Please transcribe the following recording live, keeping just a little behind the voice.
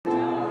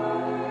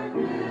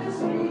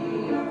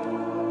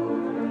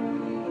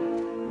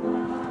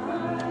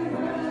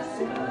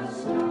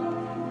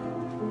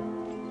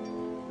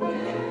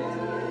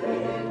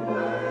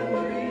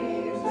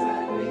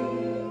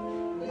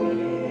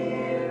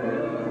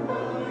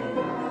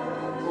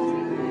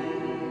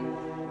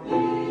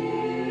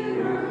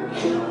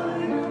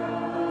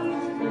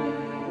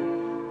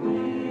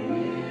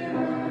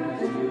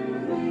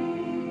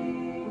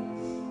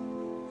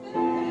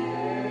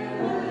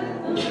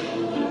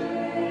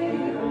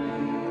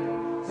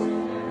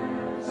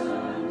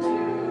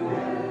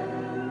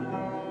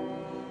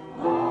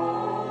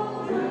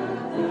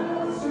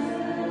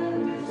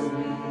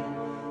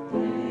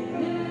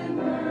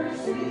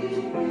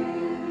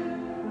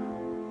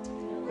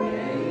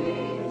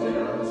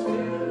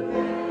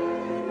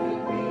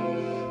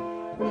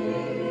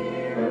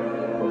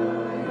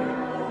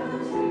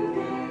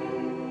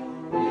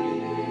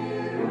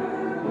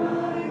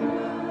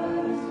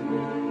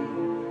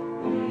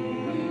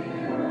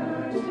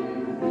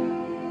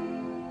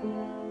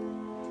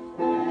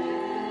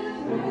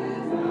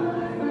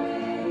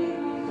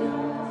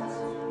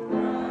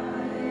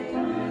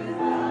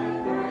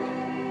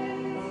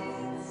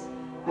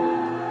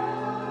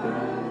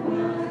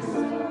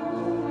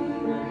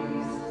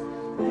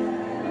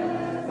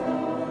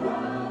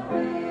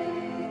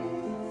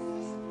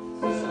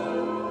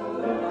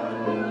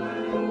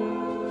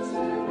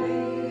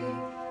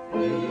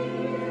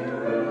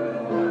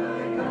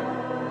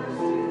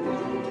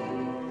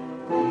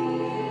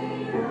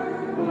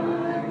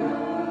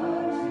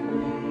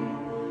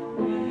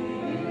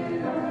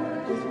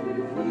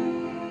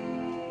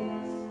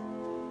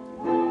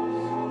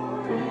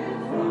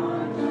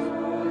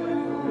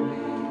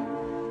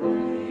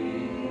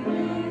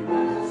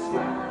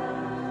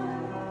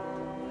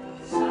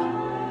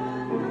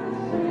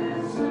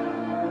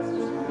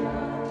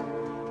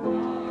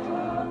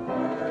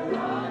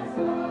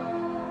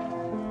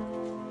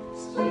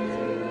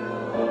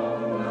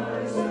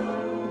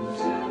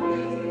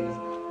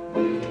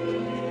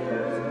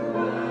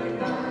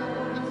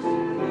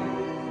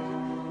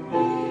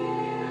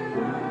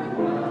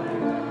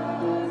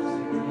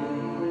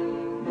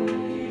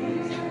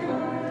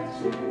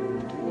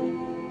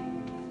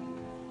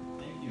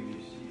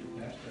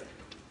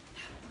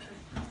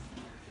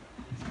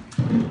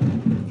Good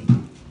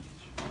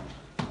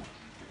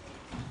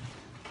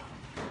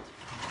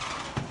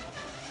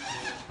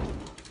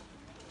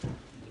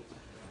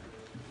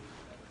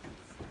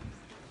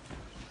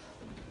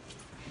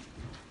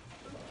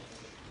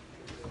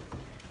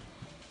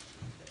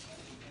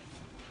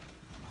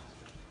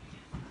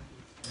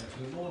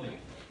morning.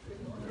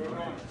 Good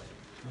morning.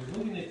 I was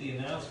looking at the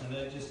announcement.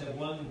 I just have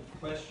one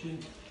question.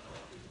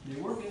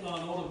 You're working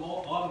on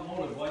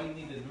automotive. Why do you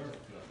need a Nerf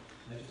gun?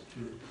 That's just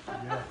true.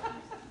 Yeah,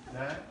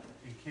 that,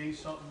 in case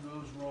something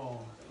goes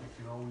wrong, you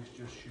can always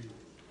just shoot.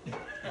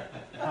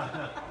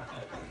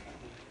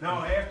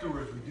 Now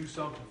afterwards, we do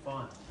something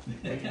fun.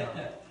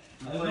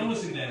 I was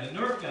noticing that, a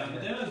Nerf gun,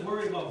 but then I was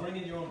worried about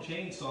bringing your own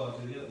chainsaw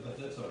to the other, but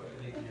that's all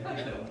right. I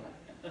get that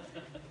one.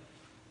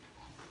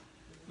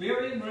 We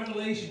are in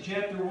Revelation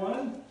chapter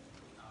 1.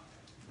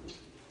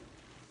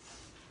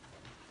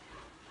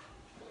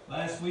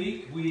 Last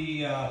week we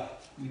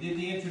did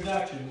the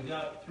introduction. We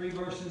got 3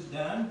 verses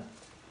done.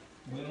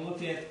 We're going to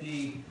look at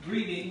the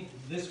greeting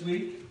this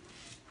week,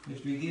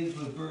 which begins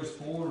with verse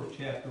 4 of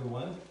chapter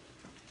 1.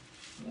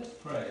 So let's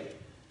pray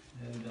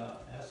and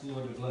ask the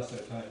Lord to bless our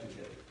time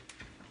together.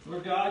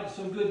 Lord God, it's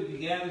so good to be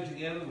gathered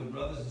together with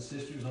brothers and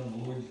sisters on the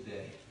Lord's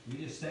Day. We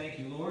just thank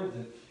you, Lord,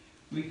 that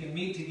we can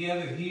meet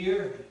together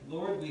here.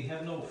 Lord, we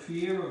have no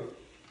fear of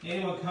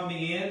anyone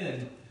coming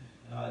in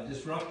and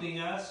disrupting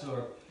us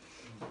or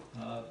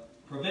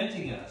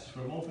preventing us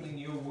from opening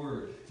your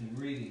word and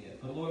reading it.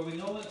 But Lord, we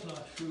know that's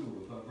not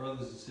true of our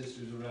brothers and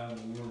sisters around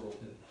the world.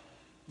 And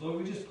Lord,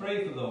 we just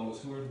pray for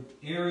those who are in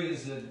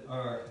areas that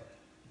are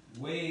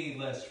way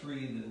less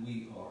free than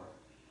we are.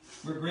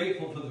 We're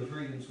grateful for the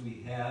freedoms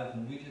we have,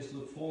 and we just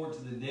look forward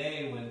to the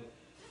day when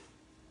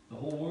the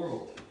whole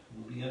world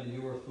will be under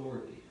your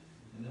authority.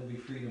 And there'll be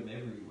freedom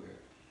everywhere.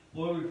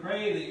 Lord, we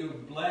pray that you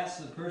would bless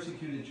the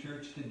persecuted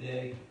church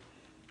today.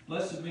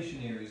 Bless the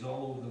missionaries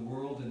all over the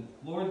world. And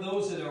Lord,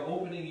 those that are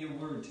opening your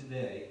word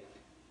today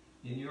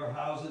in your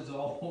houses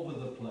all over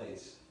the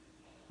place.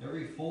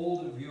 Every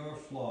fold of your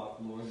flock,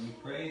 Lord, we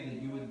pray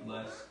that you would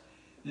bless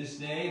this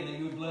day and that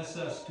you would bless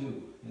us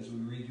too as we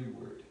read your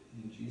word.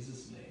 In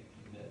Jesus' name,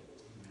 amen.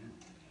 Amen.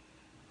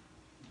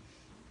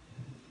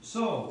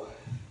 So,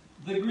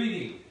 the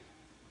greeting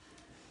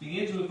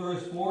begins with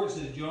verse 4. It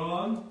says,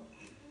 John,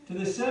 to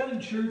the 7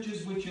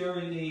 churches which are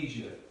in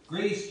Asia,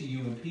 grace to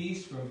you and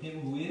peace from him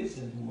who is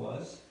and who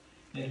was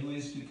and who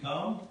is to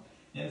come,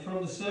 and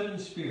from the 7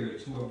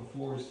 spirits who are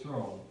before his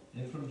throne,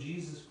 and from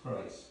Jesus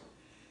Christ,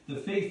 the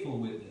faithful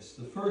witness,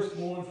 the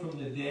firstborn from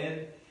the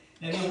dead,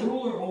 and the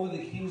ruler over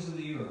the kings of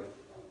the earth.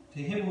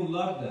 To him who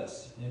loved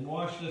us and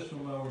washed us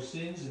from our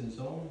sins in his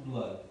own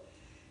blood,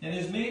 and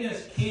has made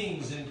us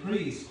kings and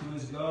priests to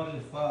his God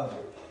and Father.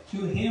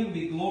 To him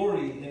be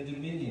glory and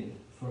dominion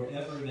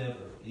forever and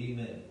ever.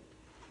 Amen.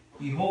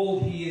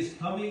 Behold, he is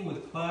coming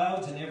with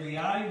clouds, and every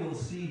eye will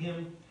see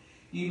him,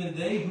 even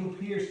they who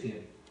pierced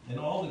him. And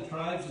all the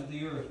tribes of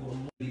the earth will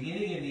know the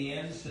beginning and the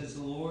end, says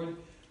the Lord,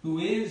 who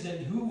is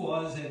and who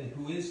was and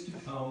who is to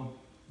come,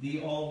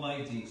 the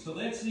Almighty. So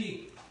that's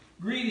the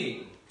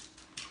greeting.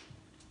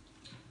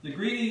 The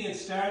greeting, it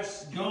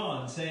starts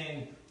John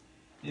saying,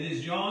 it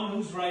is John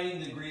who's writing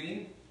the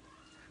greeting.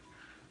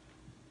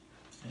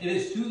 It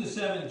is to the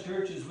 7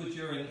 churches which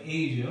are in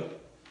Asia,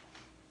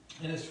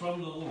 and it's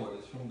from the Lord.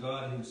 It's from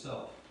God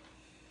himself.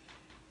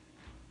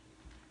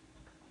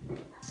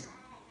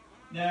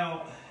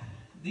 Now,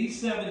 these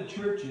 7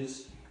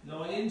 churches,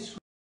 in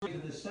Scripture,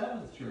 the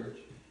 7th church,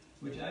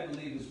 which I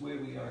believe is where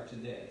we are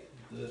today.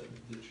 The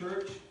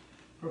church,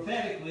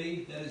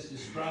 prophetically, that is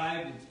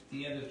described at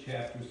the end of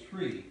chapter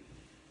 3.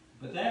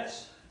 But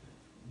that's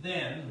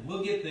then.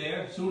 We'll get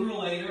there sooner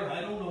or later.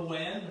 I don't know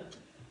when.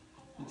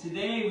 But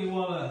today we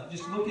want to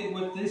just look at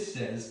what this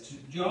says.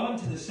 John,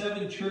 to the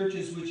 7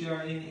 churches which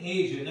are in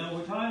Asia. Now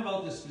we're talking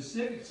about the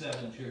specific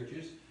 7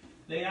 churches.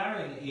 They are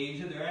in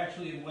Asia. They're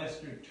actually in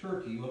Western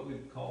Turkey, what we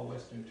call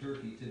Western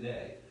Turkey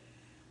today.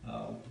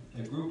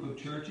 A group of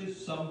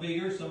churches, some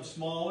bigger, some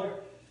smaller.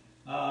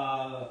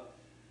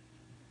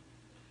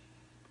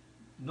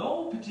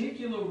 No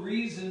particular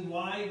reason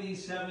why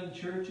these 7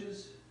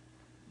 churches.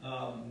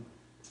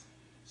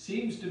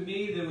 Seems to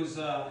me there was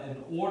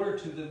an order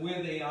to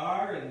where they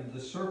are and the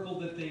circle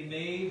that they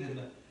made,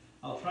 and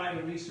I'll try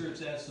to research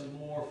that some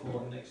more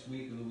for next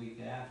week or the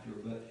week after.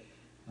 But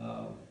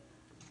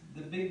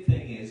the big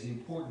thing is, the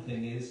important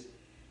thing is,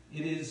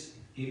 it is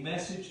a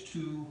message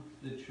to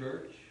the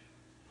church,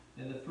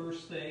 and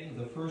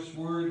the first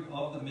word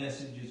of the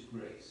message is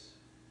grace.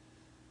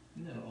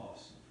 Isn't that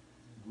awesome?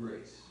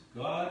 Grace.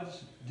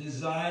 God's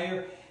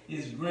desire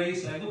is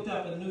grace. I looked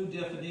up a new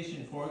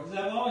definition for it, because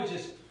I've always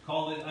just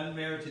called it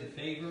unmerited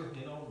favor,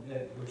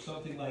 or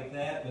something like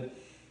that. But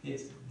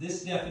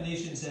this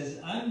definition says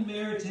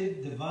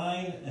unmerited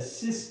divine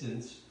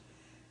assistance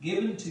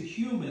given to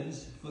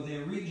humans for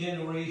their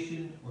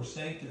regeneration or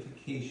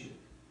sanctification,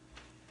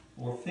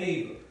 or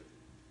favor,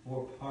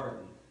 or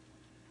pardon.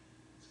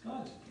 It's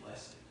God's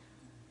blessing,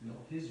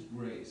 His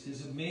grace,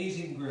 His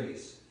amazing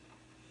grace.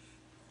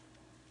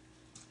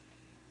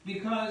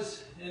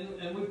 Because,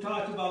 and we've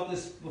talked about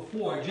this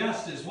before,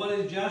 justice. What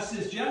is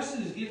justice?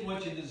 Justice is getting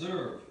what you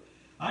deserve.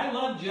 I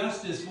love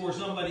justice for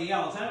somebody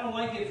else. I don't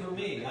like it for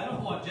me. I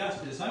don't want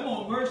justice. I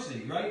want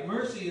mercy, right?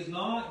 Mercy is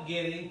not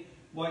getting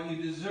what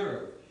you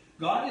deserve.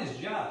 God is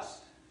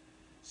just.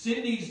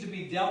 Sin needs to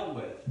be dealt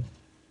with.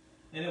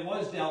 And it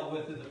was dealt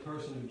with in the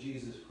person of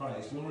Jesus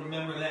Christ. We'll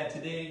remember that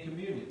today in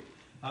communion.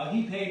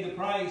 He paid the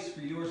price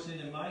for your sin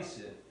and my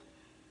sin.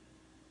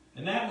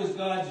 And that was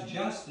God's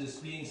justice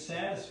being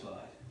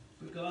satisfied.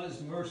 But God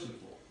is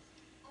merciful.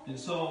 And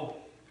so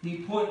He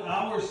put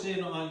our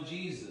sin on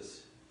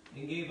Jesus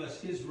and gave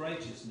us His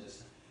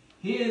righteousness.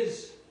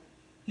 His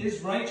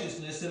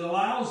righteousness that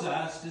allows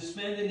us to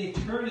spend an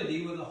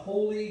eternity with a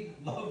holy,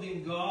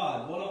 loving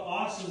God. What an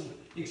awesome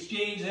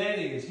exchange that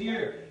is.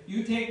 Here,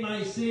 you take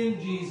my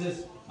sin,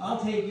 Jesus.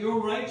 I'll take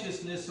your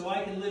righteousness so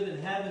I can live in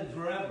heaven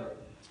forever.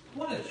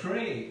 What a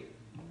trade.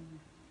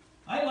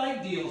 I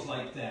like deals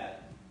like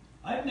that.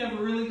 I've never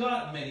really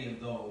gotten many of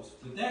those,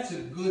 but that's a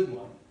good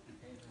one.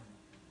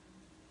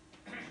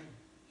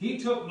 He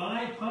took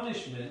my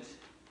punishment,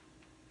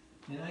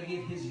 and I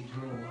get His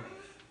eternal life.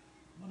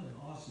 What an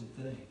awesome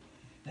thing.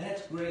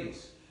 That's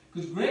grace.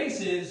 Because grace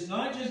is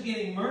not just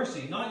getting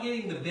mercy, not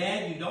getting the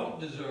bad you don't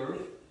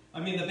deserve. I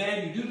mean, the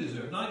bad you do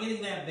deserve. Not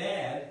getting that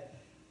bad.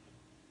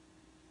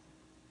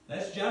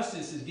 That's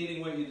justice, is getting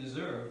what you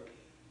deserve.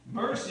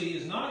 Mercy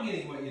is not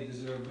getting what you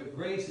deserve, but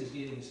grace is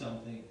getting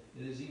something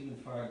that is even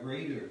far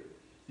greater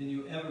than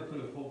you ever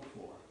could have hoped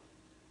for.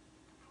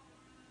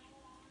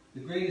 The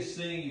greatest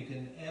thing you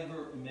can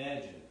ever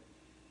imagine.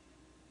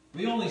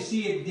 We only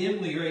see it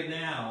dimly right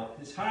now.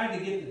 It's hard to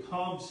get the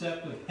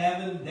concept of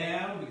heaven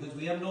down because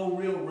we have no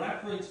real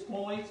reference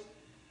point.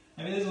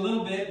 I mean, there's a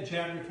little bit in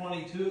chapter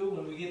 22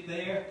 when we get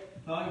there,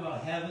 talking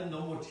about heaven,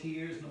 no more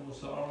tears, no more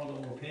sorrow,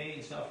 no more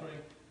pain, suffering,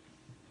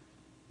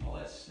 all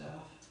that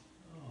stuff.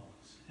 Oh,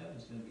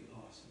 heaven's going to be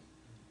awesome.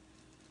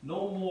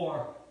 No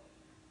more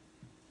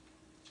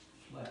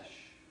flesh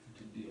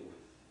to deal with.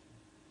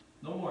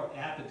 No more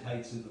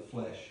appetites of the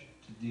flesh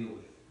to deal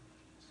with.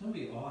 It's going to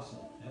be awesome.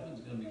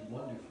 Heaven's going to be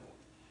wonderful.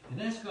 And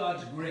that's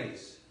God's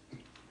grace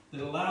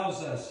that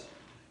allows us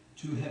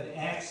to have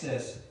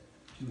access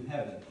to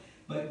heaven.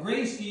 But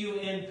grace to you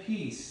and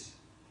peace.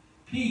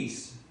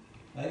 Peace.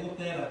 I looked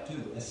that up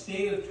too. A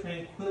state of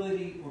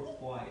tranquility or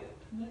quiet.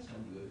 Doesn't that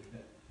sound good?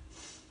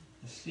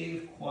 A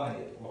state of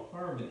quiet or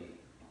harmony.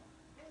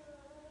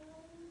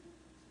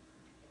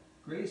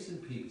 Grace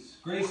and peace.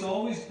 Grace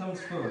always comes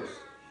first.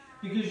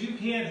 Because you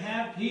can't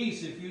have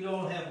peace if you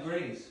don't have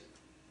grace.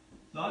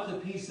 Not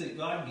the peace that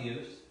God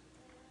gives.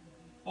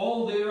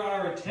 Oh, there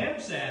are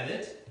attempts at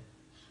it.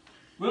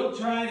 We'll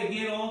try to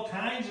get all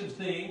kinds of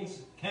things,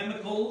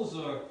 chemicals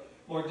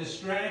or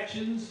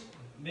distractions.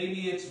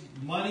 Maybe it's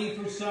money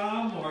for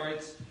some, or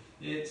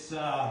it's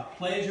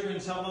pleasure in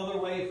some other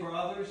way for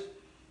others.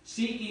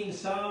 Seeking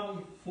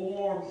some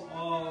form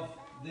of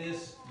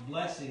this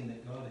blessing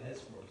that God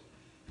has for us.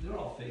 They're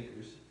all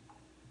fakers.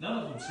 None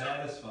of them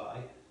satisfy.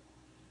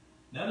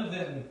 None of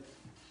them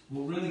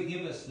will really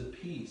give us the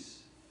peace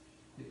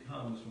that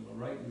comes from a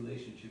right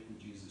relationship with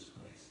Jesus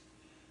Christ.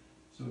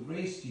 So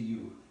grace to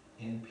you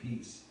and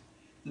peace.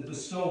 The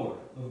bestower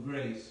of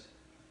grace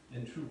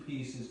and true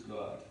peace is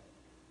God.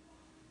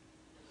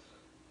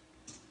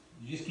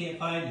 You just can't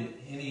find it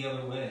any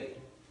other way.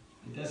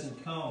 It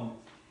doesn't come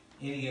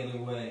any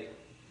other way.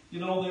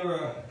 You know, there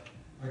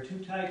are two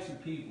types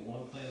of people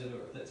on planet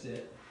Earth. That's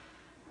it.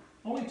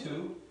 Only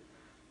two.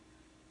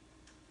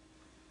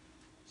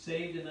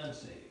 Saved and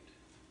unsaved.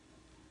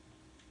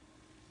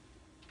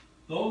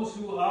 Those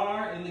who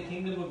are in the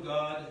kingdom of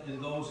God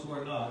and those who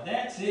are not.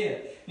 That's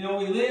it. You know,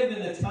 we live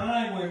in a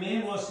time where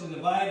man wants to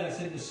divide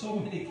us into so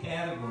many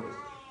categories.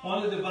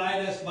 Want to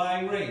divide us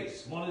by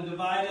race. Want to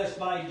divide us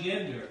by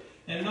gender.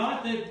 And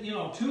not that, you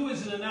know, 2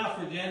 isn't enough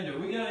for gender.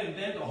 We got to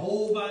invent a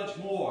whole bunch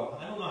more.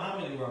 I don't know how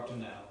many we're up to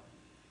now.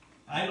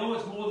 I know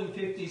it's more than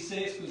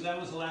 56 because that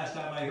was the last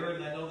time I heard,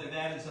 and I know they've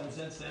added some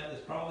since then.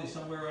 It's probably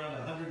somewhere around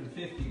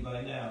 150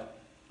 by now.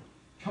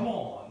 Come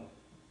on.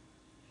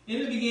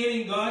 In the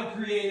beginning, God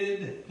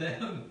created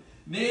them.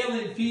 Male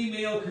and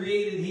female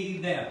created He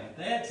them.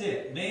 That's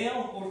it.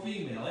 Male or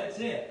female. That's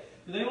it.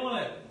 But they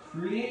want to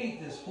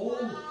create this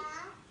whole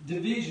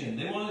division.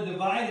 They want to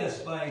divide us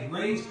by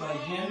race, by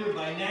gender,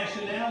 by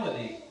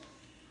nationality.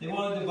 They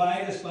want to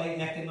divide us by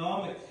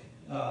economic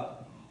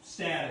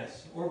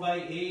status or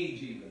by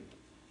age even.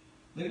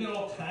 They've got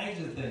all kinds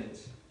of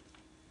things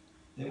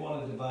they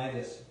want to divide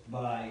us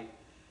by.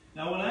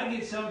 Now when I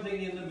get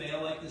something in the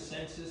mail, like the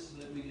census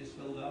that we just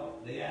filled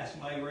out, they ask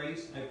my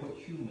race, I put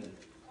human.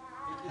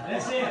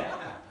 That's it.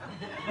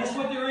 That's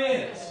what there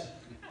is.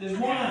 There's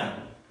one.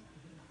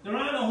 There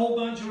aren't a whole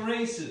bunch of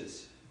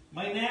races.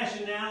 My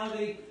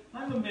nationality,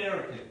 I'm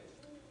American.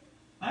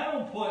 I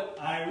don't put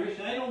Irish,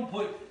 I don't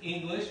put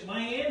English. My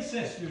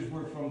ancestors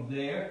were from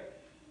there.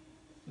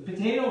 The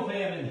potato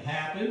famine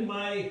happened.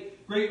 My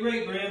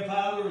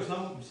great-great-grandfather was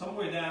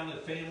somewhere down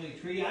the family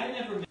tree.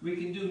 We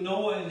can do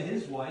Noah and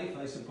his wife,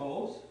 I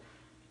suppose.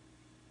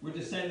 We're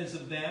descendants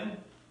of them.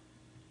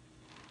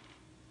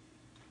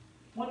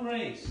 One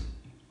race.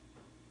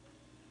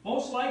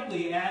 Most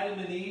likely Adam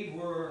and Eve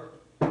were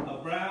a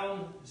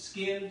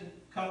brown-skinned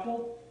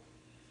couple,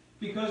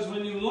 because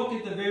when you look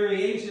at the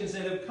variations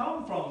that have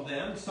come from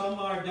them, some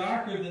are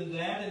darker than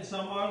that and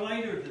some are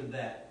lighter than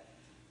that.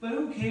 But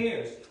who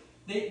cares?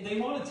 They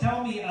want to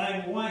tell me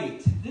I'm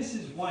white. This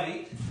is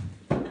white.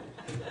 It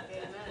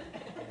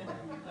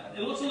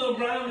looks a little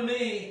brown to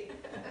me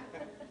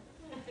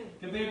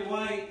compared to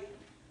white.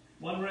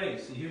 One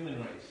race, the human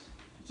race.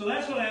 So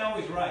that's what I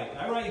always write.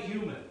 I write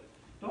human.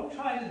 Don't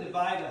try to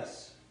divide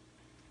us.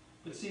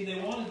 But see, they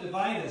want to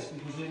divide us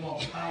because they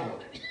want power.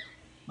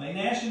 My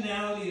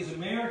nationality is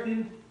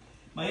American.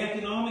 My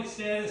economic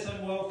status,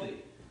 I'm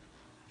wealthy.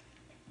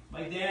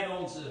 My dad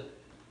owns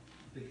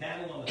the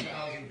cattle on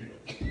 1,000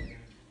 hills.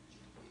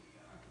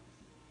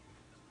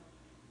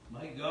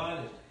 My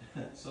God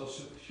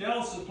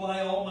shall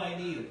supply all my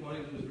need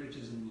according to his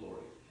riches and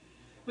glory.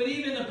 But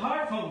even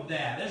apart from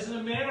that, as an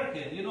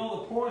American, you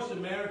know, the poorest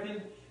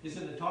American is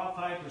in the top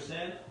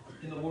 5%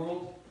 in the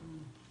world.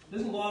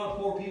 There's a lot of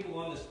poor people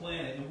on this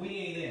planet, and we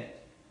ain't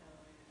it.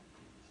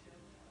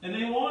 And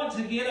they want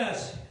to get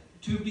us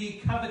to be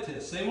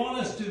covetous. They want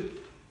us to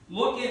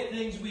look at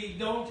things we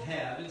don't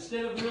have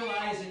instead of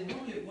realizing,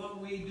 look at what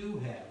we do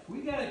have.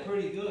 We got it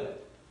pretty good.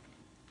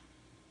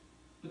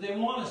 But they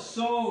want to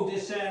sow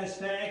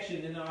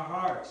dissatisfaction in our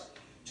hearts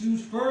to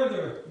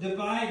further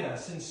divide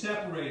us and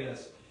separate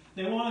us.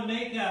 They want to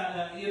make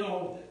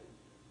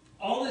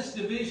all this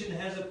division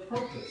has a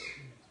purpose.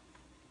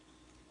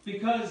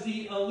 Because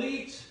the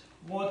elites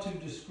want to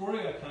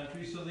destroy our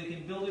country so they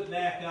can build it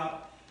back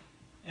up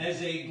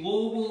as a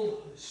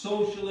global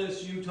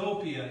socialist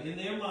utopia. In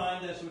their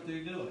mind, that's what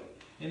they're doing.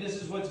 And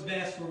this is what's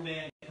best for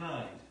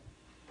mankind.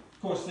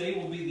 Of course, they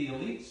will be the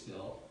elite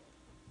still.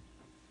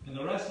 And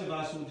the rest of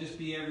us will just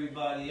be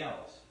everybody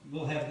else.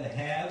 We'll have the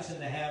haves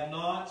and the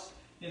have-nots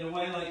in a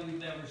way like we've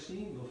never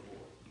seen before.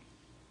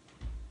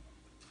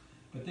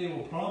 But they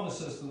will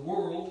promise us the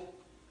world,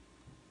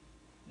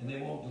 and they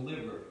won't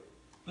deliver.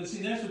 But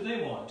see, that's what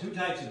they want. Two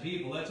types of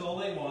people. That's all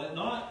they want.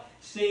 Not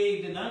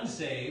saved and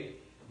unsaved.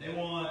 They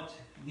want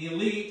the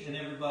elite and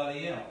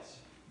everybody else.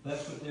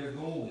 That's what their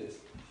goal is.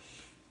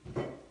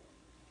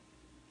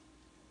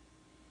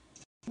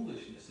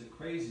 Foolishness and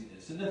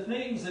craziness. And the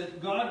things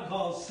that God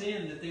calls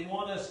sin that they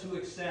want us to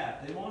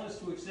accept. They want us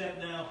to accept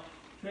now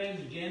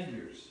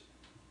transgenders.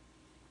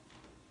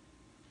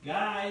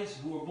 Guys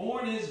who are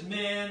born as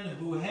men,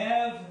 who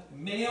have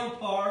male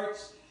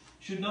parts,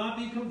 should not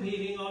be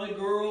competing on a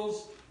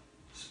girl's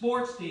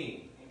sports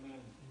team. Amen.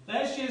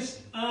 That's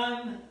just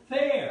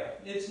unfair.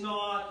 It's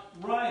not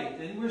right.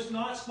 And we're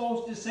not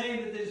supposed to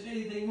say that there's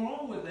anything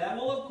wrong with that.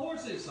 Well, of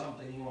course there's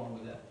something wrong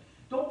with that.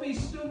 Don't be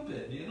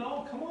stupid, you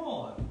know? Come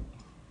on.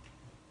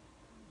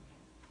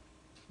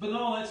 But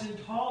no, that's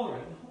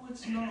intolerant. No,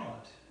 it's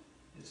not.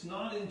 It's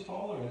not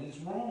intolerant. It's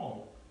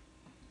wrong.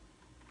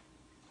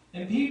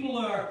 And people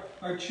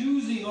are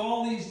choosing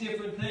all these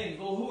different things.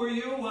 Well, who are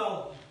you?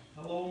 Well,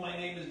 hello, my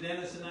name is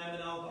Dennis and I'm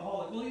an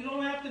alcoholic. Well, you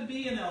don't have to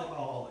be an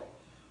alcoholic.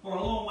 Or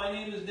hello, my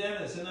name is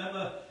Dennis and I'm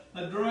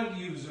a drug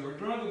user or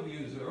drug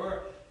abuser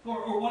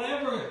or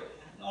whatever.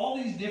 All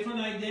these different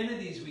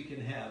identities we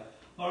can have.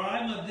 Or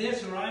I'm a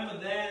this or I'm a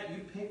that.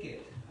 You pick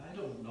it. I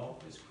don't know.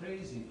 It's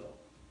crazy though.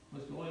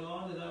 What's going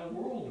on in our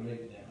world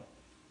right now.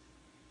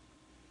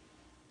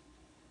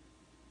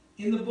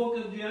 In the book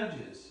of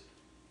Judges,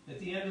 at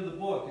the end of the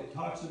book, it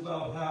talks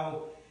about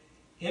how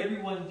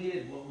everyone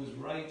did what was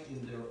right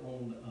in their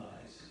own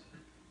eyes.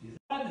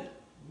 God,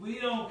 we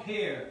don't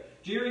care.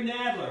 Jerry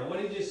Nadler, what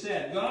he just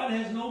said, God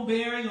has no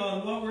bearing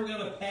on what we're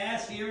going to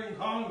pass here in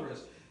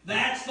Congress.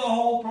 That's the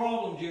whole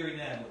problem, Jerry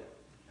Nadler.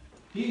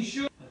 He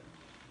should.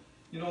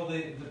 You know,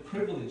 the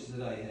privilege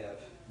that I have.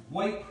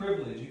 White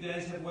privilege. You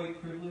guys have white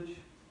privilege?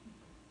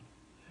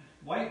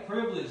 White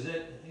privilege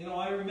that, you know,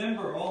 I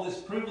remember all this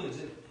privilege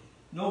that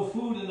no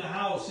food in the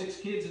house, 6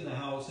 kids in the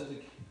house, as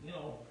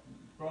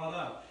brought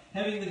up.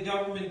 Having the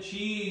government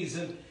cheese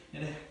and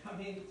I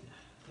mean,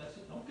 that's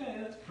okay,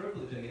 that's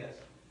privilege, I guess.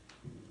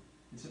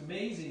 It's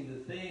amazing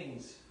the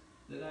things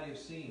that I have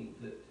seen,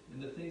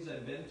 and the things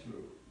I've been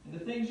through, and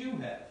the things you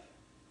have,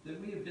 that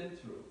we have been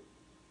through.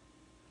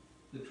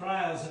 The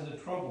trials and the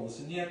troubles,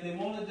 and yet they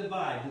want to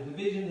divide, the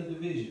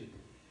division.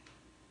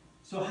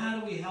 So how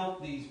do we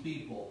help these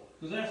people?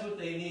 Because that's what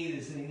they need,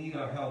 is they need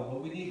our help.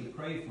 Well, we need to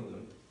pray for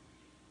them.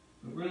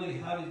 But really,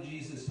 how did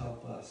Jesus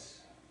help us?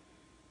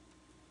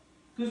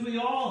 Because we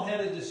all had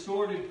a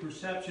distorted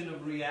perception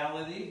of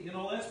reality. You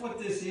know, that's what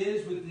this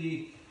is with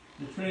the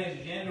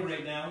transgender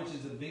right now, which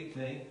is a big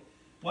thing.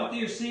 What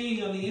they're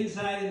seeing on the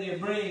inside of their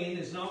brain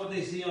is not what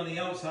they see on the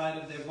outside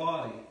of their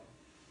body.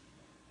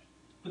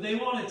 But they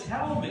want to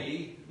tell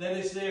me that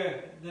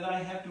that I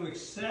have to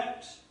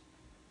accept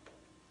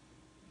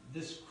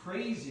this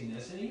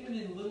craziness, and even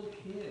in little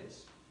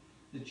kids,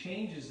 the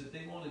changes that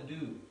they want to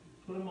do.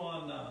 Put them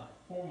on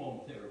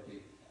hormone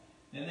therapy.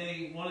 And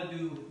they want to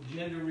do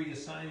gender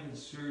reassignment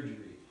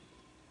surgery.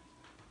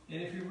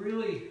 And if you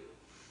really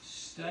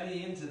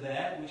study into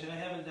that, which I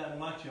haven't done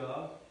much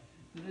of,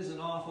 there's an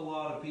awful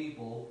lot of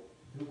people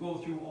who go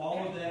through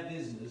all of that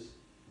business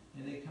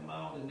and they come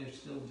out and they're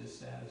still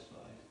dissatisfied.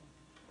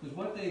 Because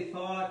what they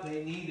thought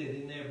they needed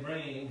in their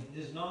brain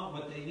is not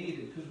what they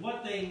needed. Because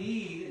what they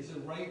need is a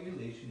right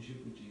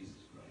relationship with Jesus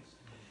Christ.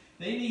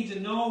 They need to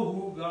know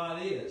who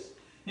God is.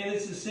 And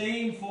it's the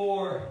same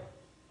for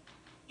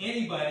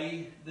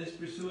anybody that's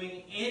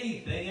pursuing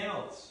anything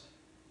else.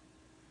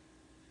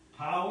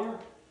 Power,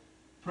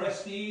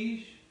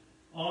 prestige,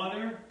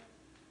 honor,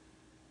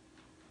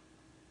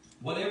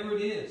 whatever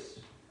it is,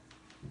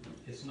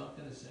 it's not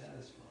going to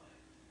satisfy.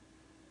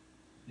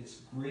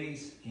 It's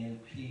grace and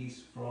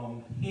peace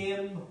from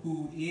Him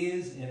who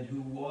is and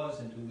who was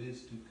and who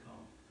is to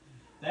come.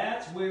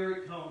 That's where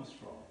it comes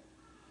from.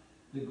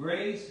 The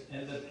grace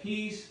and the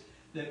peace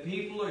that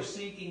people are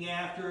seeking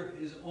after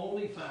is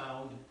only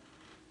found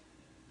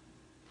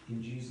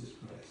in Jesus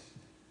Christ.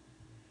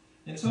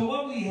 And so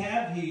what we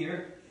have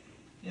here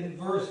in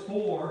verse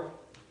 4,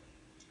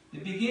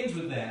 it begins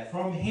with that.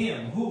 From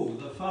Him, who?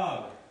 The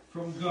Father.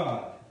 From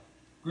God.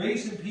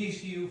 Grace and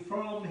peace to you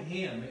from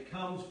Him. It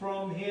comes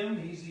from Him.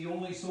 He's the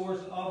only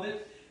source of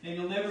it. And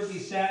you'll never be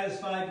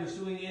satisfied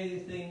pursuing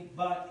anything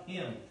but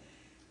Him.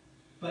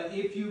 But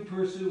if you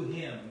pursue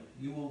Him,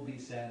 you will be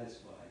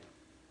satisfied.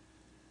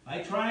 I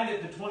tried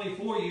it for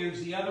 24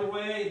 years the other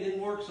way. It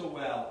didn't work so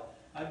well.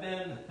 I've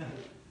been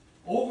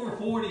over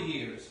 40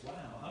 years.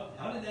 Wow,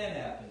 how did that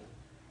happen?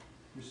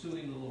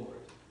 Pursuing the Lord.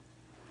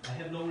 I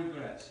have no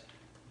regrets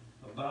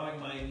of bowing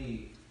my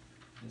knee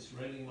and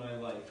surrendering my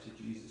life to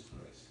Jesus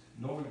Christ.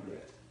 No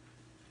regret.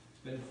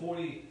 It's been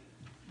 40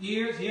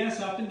 years,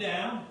 yes, up and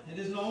down. It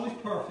isn't always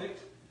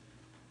perfect,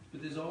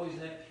 but there's always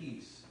that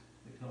peace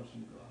that comes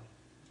from God.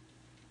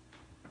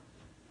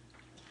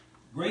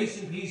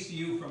 Grace and peace to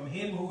you from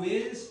Him who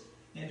is,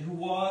 and who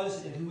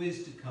was, and who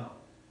is to come.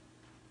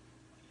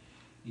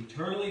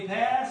 Eternity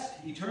past,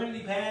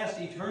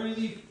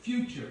 eternity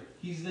future.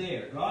 He's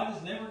there. God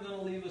is never going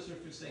to leave us or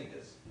forsake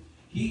us.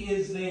 He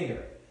is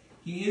there.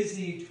 He is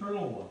the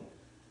eternal one.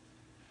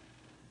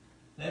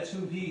 That's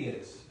who He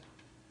is.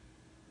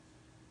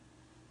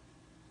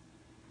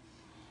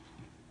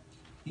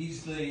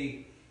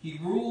 He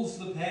rules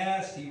the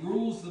past, He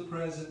rules the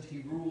present,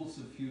 He rules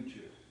the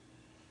future.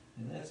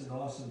 And that's an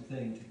awesome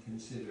thing to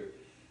consider.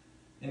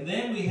 And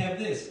then we have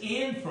this,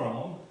 and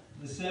from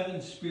the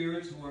seven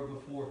spirits who are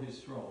before His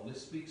throne.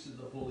 This speaks of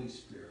the Holy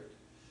Spirit.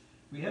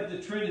 We have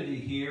the Trinity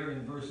here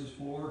in verses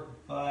 4,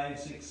 5,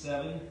 6,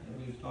 7.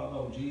 And we've talked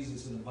about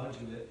Jesus and a bunch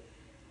of it.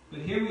 But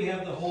here we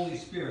have the Holy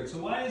Spirit. So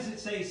why does it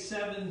say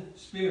seven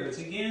spirits?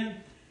 Again,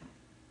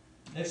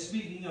 that's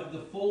speaking of the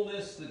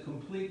fullness, the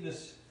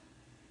completeness.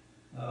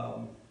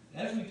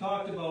 As we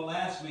talked about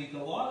last week, a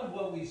lot of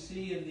what we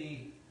see in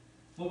the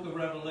book of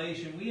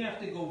Revelation, we have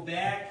to go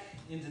back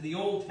into the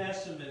Old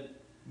Testament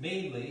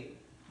mainly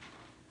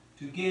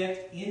to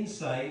get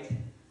insight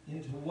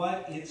into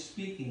what it's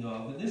speaking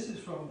of. And this is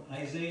from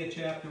Isaiah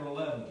chapter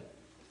 11.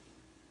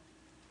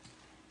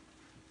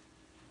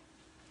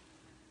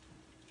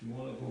 If you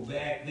want to go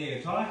back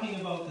there, talking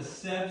about the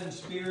seven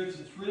spirits,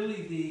 it's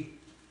really the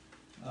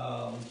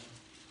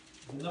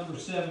number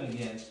 7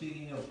 again,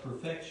 speaking of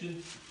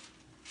perfection.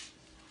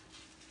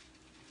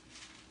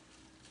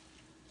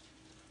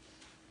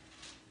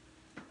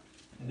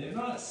 And they're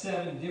not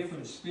 7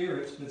 different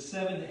spirits, but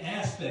 7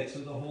 aspects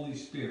of the Holy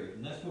Spirit.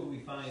 And that's what we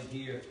find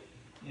here.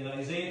 In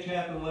Isaiah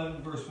chapter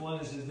 11, verse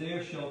 1, it says,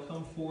 There shall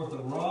come forth a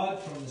rod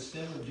from the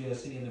stem of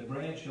Jesse, and a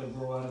branch shall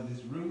grow out of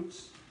his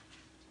roots.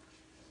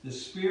 The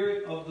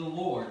Spirit of the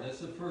Lord, that's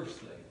the first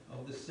thing.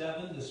 Of the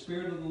 7, the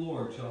Spirit of the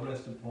Lord shall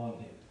rest upon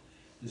him.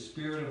 The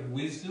Spirit of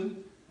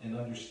wisdom and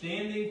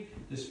understanding,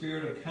 the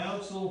Spirit of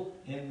counsel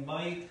and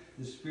might,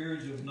 the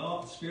Spirit of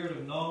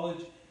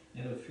knowledge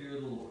and of fear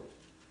of the Lord.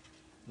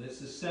 That's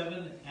the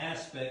 7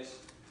 aspects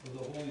of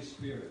the Holy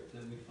Spirit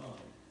that we find.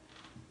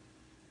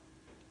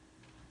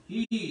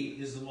 He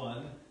is the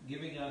one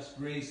giving us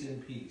grace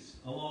and peace,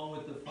 along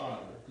with the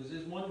Father. Because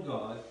there's one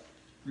God,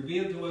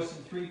 revealed to us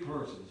in 3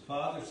 persons,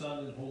 Father,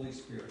 Son, and Holy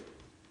Spirit.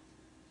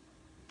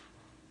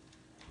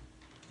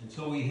 And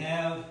so we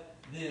have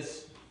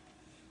this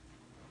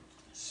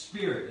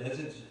Spirit, as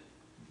it's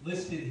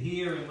listed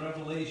here in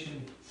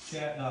Revelation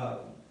chapter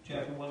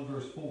 1,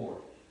 verse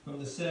 4, from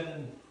the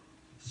 7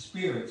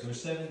 spirits, or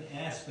 7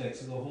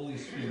 aspects of the Holy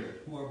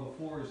Spirit, who are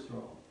before His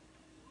throne.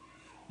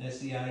 That's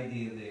the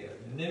idea there.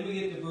 And then we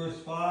get to verse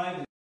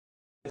 5.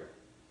 And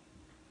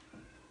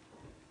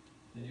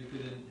you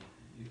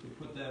could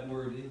put that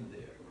word in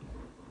there.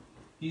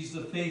 He's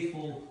the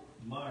faithful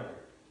martyr.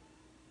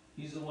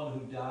 He's the one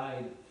who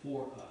died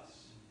for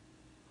us.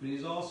 But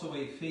He's also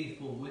a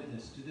faithful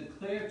witness to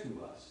declare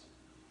to us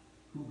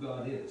who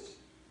God is.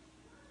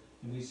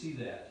 And we see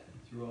that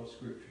throughout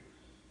Scripture.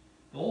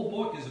 The whole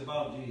book is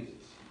about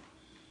Jesus.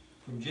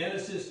 From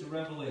Genesis to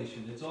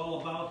Revelation, it's all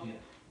about Him.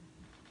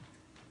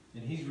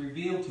 And He's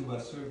revealed to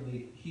us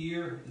certainly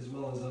here as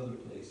well as other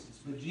places.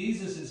 But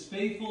Jesus is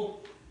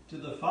faithful to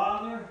the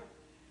Father,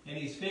 and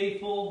He's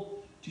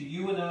faithful to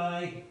you and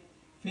I,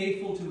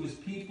 faithful to His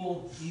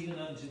people even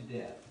unto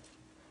death.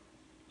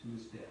 To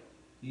His death.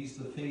 He's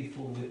the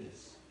faithful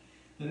witness.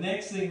 The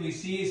next thing we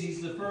see is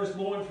he's the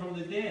firstborn from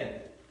the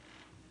dead.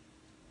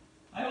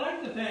 I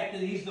like the fact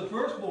that he's the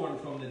firstborn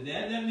from the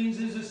dead. That means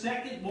there's a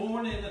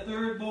secondborn and a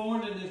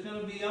thirdborn, and there's going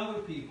to be other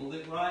people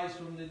that rise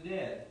from the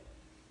dead.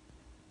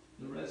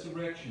 The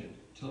resurrection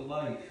to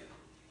life.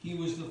 He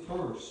was the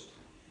first.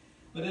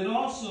 But it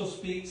also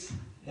speaks,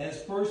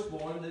 as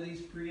firstborn, that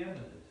he's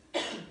preeminent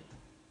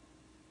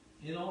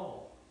in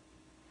all.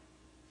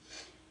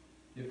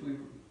 If we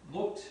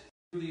looked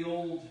through the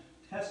Old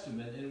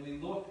Testament and we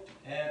looked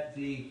at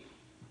the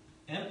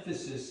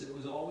emphasis that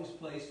was always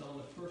placed on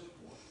the firstborn,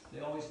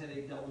 they always had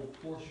a double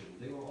portion.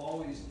 They were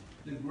always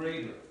the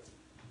greater.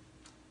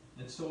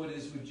 And so it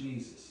is with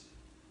Jesus.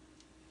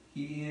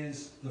 He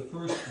is the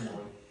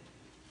firstborn,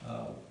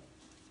 the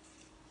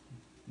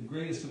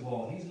greatest of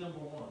all. He's number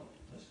one.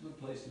 That's a good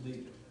place to leave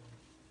him.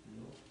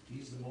 You know,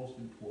 he's the most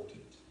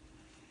important.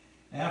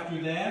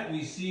 After that,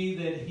 we see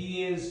that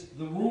he is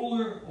the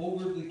ruler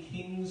over the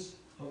kings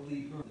of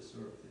the earth. This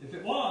earth. If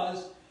it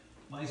was,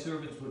 my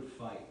servants would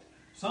fight.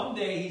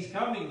 Someday he's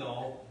coming,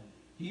 though.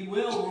 He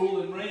will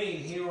rule and reign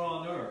here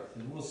on earth.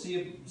 And we'll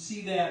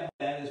see that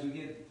as we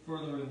get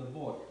further in the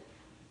book.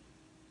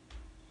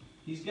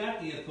 He's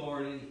got the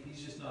authority.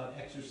 He's just not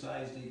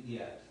exercised it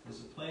yet.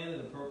 There's a plan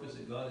and a purpose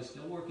that God is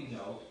still working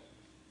out.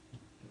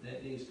 But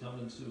that day's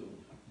coming soon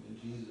when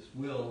Jesus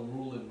will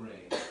rule and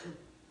reign.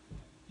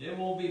 It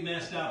won't be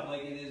messed up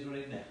like it is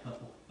right now.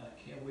 I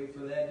can't wait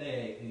for that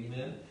day.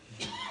 Amen.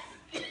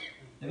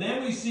 And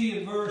then we see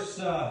in verse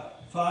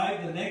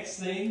 5, the next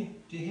thing,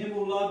 to him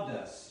who loved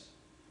us.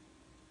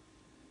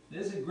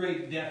 There's a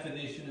great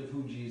definition of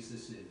who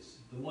Jesus is.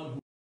 The one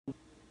who,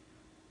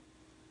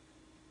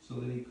 so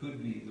that he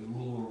could be the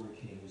ruler over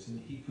kings, and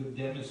he could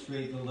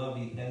demonstrate the love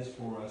he has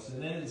for us.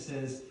 And then it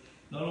says,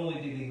 not only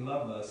did he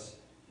love us,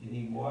 and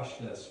he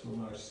washed us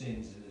from our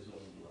sins in his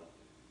own blood.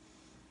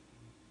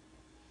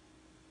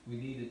 We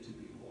needed to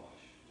be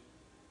washed,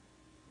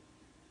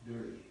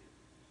 dirty,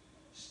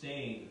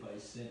 stained by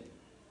sin.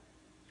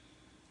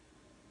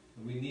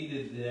 And we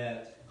needed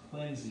that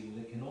cleansing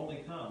that can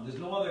only come. There's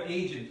no other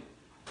agent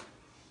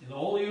in the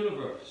whole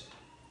universe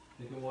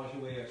that can wash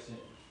away our sin.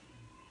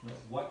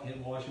 What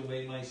can wash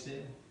away my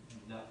sin?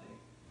 Nothing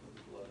but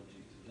the blood of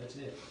Jesus. That's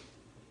it.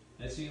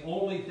 That's the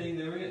only thing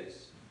there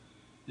is.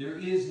 There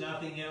is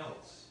nothing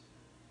else.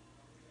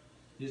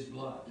 His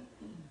blood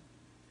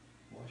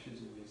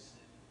washes away sin.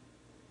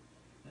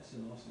 That's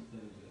an awesome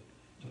thing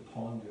to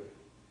ponder.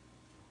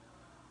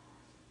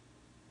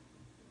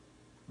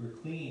 We're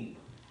clean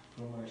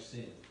from our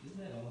sin. Isn't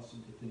that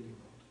awesome to think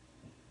about?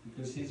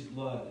 Because his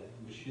blood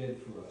was shed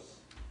for us.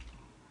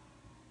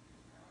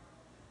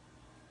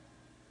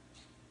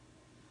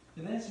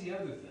 And that's the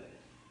other thing.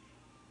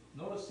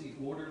 Notice the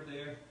order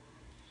there.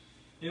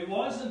 It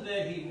wasn't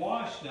that he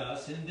washed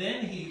us and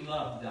then he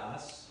loved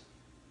us.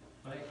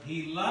 Right?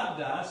 He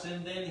loved us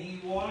and then he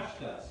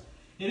washed us.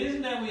 It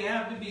isn't that we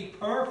have to be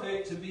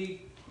perfect to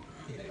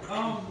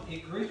become a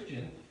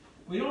Christian.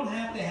 We don't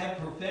have to have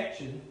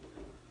perfection.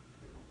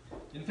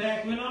 In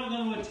fact, we're not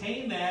going to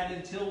attain that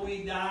until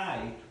we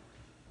die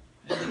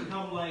and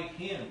become like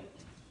him.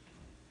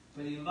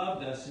 But he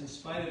loved us in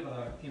spite of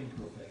our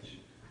imperfection.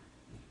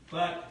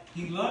 But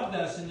he loved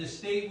us in the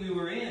state we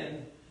were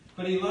in,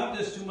 but he loved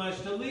us too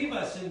much to leave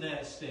us in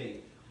that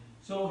state.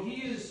 So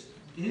his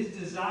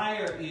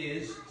desire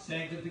is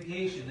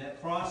sanctification,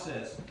 that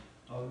process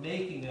of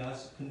making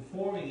us,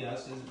 conforming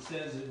us, as it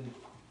says in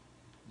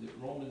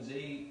Romans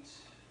 8,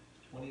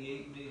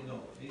 28,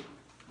 no, 8,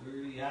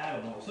 30, I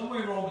don't know,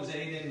 somewhere in Romans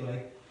 8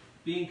 anyway,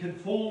 being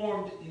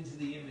conformed into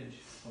the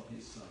image of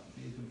his Son,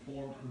 being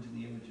conformed into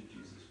the image of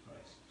Jesus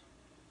Christ.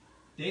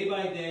 Day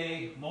by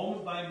day,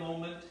 moment by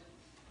moment,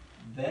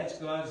 that's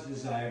God's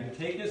desire, to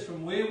take us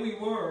from where we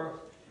were,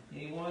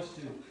 and he wants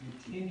to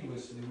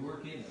continuously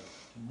work in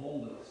us, to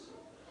mold us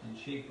and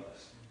shape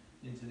us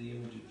into the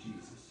image of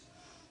Jesus.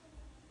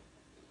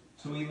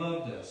 So he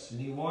loved us, and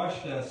he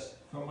washed us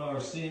from our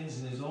sins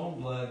in his own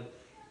blood,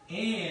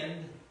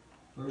 and,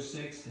 verse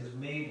 6, has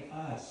made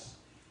us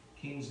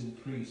kings and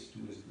priests to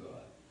his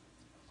God.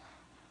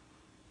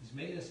 He's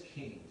made us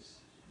kings,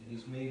 and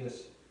he's made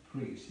us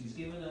priests. He's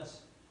given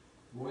us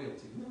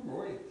royalty. We're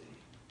royalty.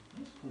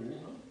 That's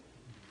cool, huh?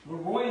 We're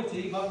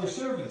royalty, but we're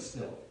servants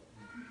still.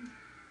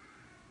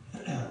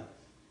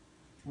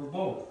 We're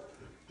both.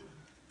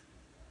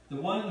 The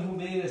one who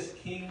made us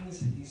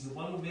kings, he's the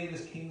one who made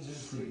us kings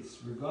and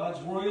priests. We're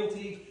God's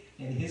royalty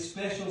and his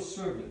special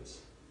servants.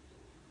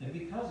 And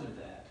because of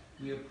that,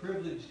 we have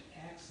privileged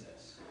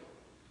access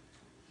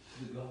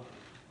to the God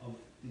of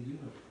the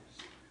universe.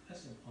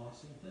 That's an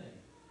awesome thing.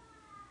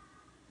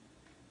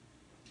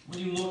 When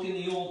you look in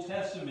the Old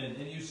Testament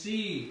and you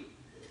see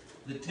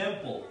the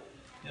temple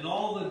and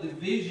all the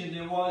division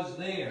there was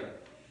there,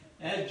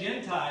 as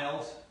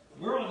Gentiles,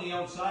 we're on the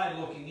outside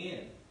looking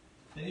in.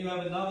 Then you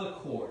have another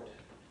court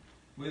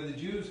where the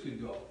Jews could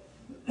go.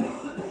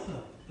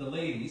 The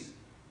ladies,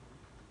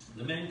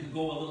 the men could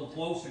go a little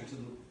closer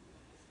to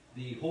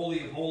the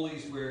Holy of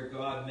Holies where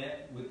God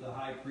met with the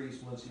high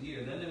priest once a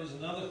year. Then there was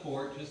another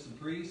court, just the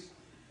priest,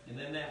 and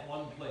then that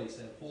one place,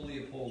 that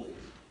Holy of Holies.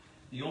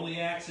 The only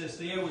access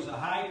there was a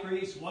high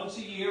priest once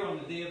a year on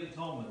the Day of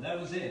Atonement. That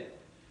was it.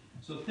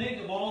 So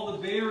think of all the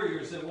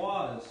barriers there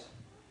was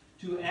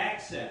to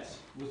access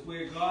with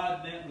where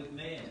God met with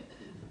man.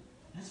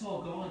 That's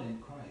all gone in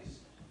Christ.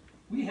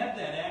 We have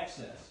that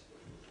access.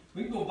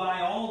 We can go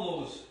by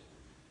all those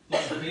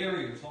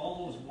barriers,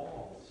 all those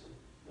walls.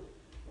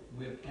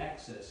 We have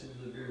access into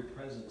the very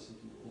presence of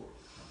the Lord.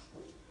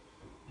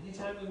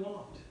 Anytime we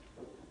want,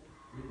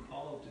 we can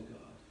call out to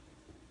God.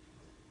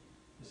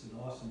 It's an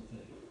awesome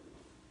thing.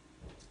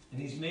 And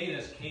He's made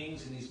us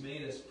kings, and He's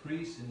made us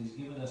priests, and He's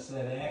given us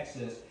that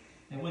access.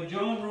 And when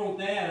John wrote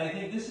that, I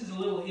think this is a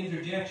little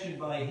interjection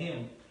by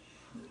him.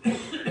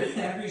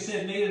 After he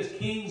said, made us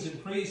kings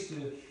and priests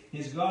to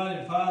His God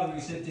and Father,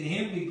 He said, to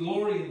Him be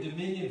glory and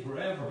dominion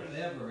forever and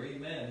ever.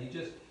 Amen. He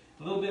just,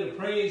 a little bit of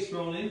praise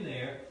thrown in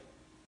there.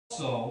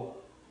 Also,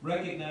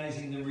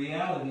 recognizing the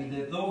reality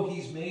that though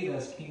He's made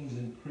us kings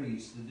and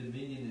priests, the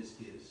dominion is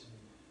His,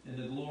 and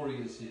the glory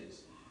is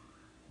His.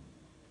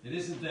 It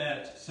isn't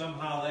that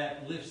somehow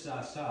that lifts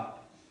us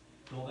up.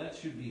 No, that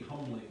should be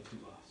humbling to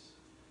us.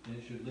 And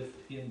it should lift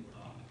Him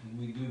up. And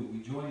we do. We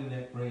join in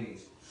that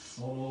praise.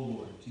 Oh,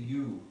 Lord, to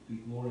You be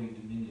glory and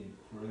dominion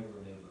forever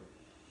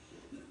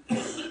and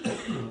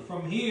ever.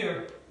 From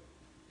here,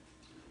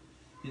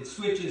 it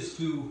switches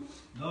to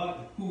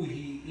not who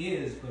He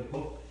is, but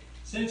who.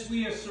 Since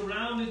we are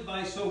surrounded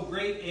by so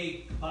great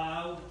a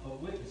cloud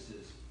of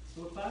witnesses.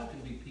 So a cloud can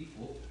be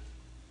people.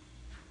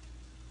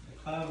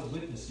 A cloud of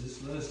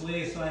witnesses. Let us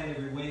lay aside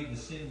every weight and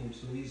sin which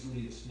so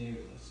easily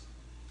ensnares us.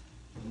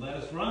 And let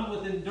us run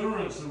with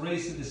endurance the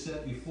race that is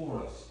set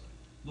before us,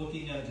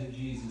 looking unto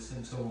Jesus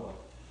and so on.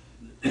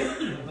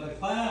 But a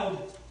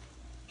cloud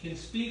can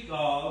speak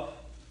of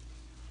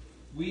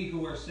we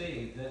who are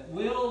saved, that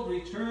will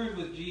return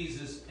with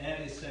Jesus at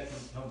His second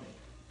coming.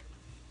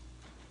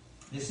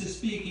 This is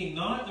speaking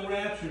not the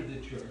rapture of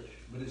the church,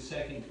 but His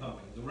second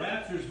coming. The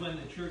rapture is when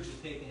the church is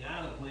taken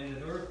out of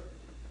planet Earth.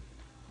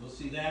 We'll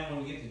see that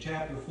when we get to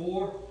chapter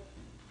 4.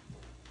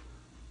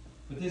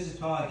 But this is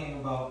talking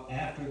about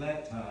after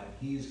that time.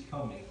 He is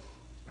coming.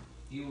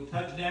 He will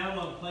touch down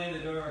on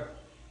planet Earth.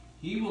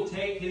 He will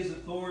take His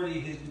authority,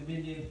 His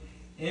dominion.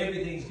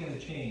 Everything's going to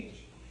change.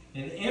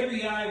 And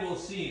every eye will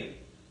see Him.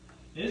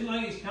 It isn't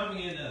like He's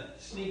coming in,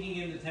 sneaking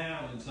into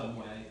town in some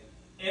way.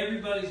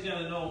 Everybody's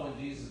going to know when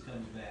Jesus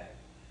comes back.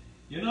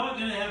 You're not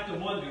going to have to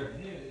wonder,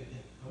 hey,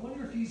 I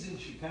wonder if He's in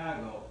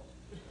Chicago.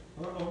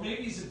 Or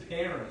maybe He's in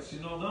Paris.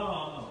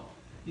 No.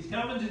 He's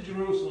coming to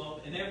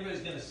Jerusalem, and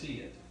everybody's going to see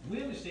it.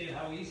 We understand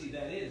how easy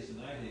that is in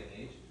our day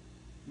and age.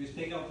 We just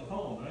take out the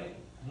phone, right?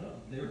 No,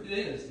 there it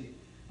is.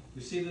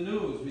 We see the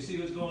news. We see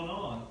what's going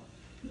on.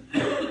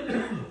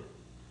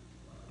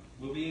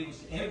 We'll be able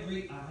to,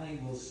 every eye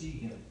will see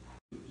Him.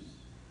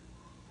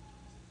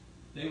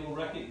 They will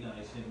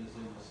recognize Him as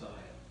their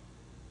Messiah.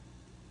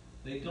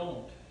 They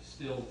don't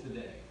still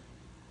today,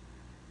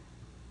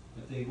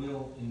 but they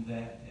will in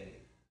that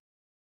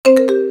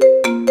day.